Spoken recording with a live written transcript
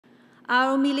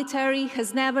Our military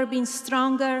has never been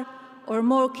stronger or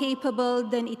more capable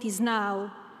than it is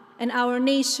now, and our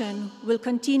nation will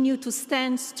continue to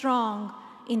stand strong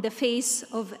in the face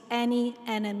of any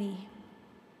enemy.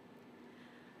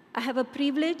 I have a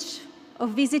privilege of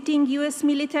visiting US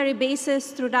military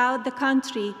bases throughout the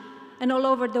country and all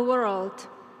over the world,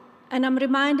 and I'm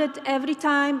reminded every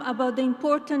time about the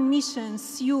important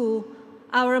missions you,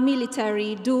 our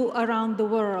military, do around the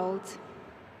world.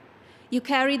 You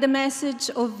carry the message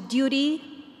of duty,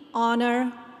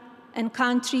 honor, and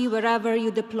country wherever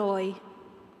you deploy.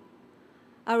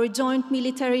 Our joint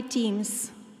military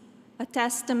teams, a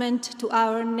testament to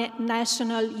our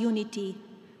national unity,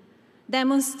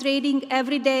 demonstrating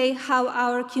every day how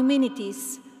our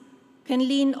communities can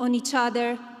lean on each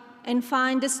other and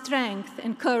find the strength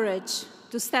and courage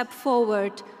to step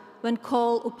forward when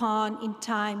called upon in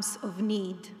times of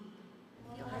need.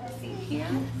 Here.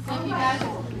 So if you guys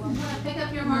want to pick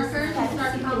up your markers and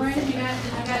start coloring, did you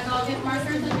guys all get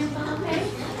markers in your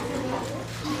pillowcase?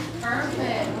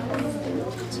 Perfect.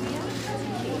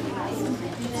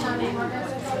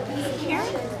 Here?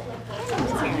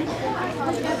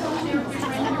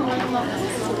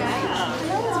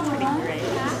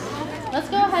 Let's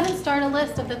go ahead and start a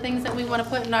list of the things that we want to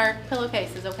put in our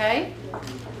pillowcases, okay?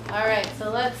 All right, so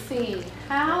let's see.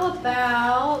 How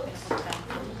about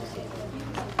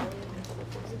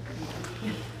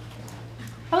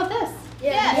this?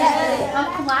 Yes.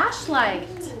 A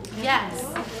flashlight. Yes,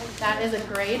 that is a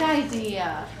great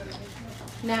idea.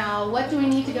 Now, what do we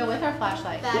need to go with our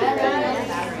flashlight?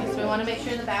 Batteries. So we want to make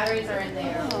sure the batteries are in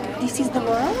there. Okay? This is the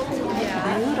world?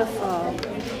 Yeah. Beautiful.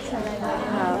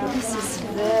 Wow, this is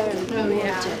very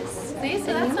gorgeous. See,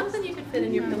 so that's something you could fit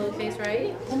in your pillowcase,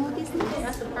 right? And what is this?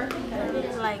 That's a perfect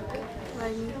idea. Like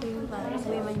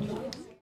when you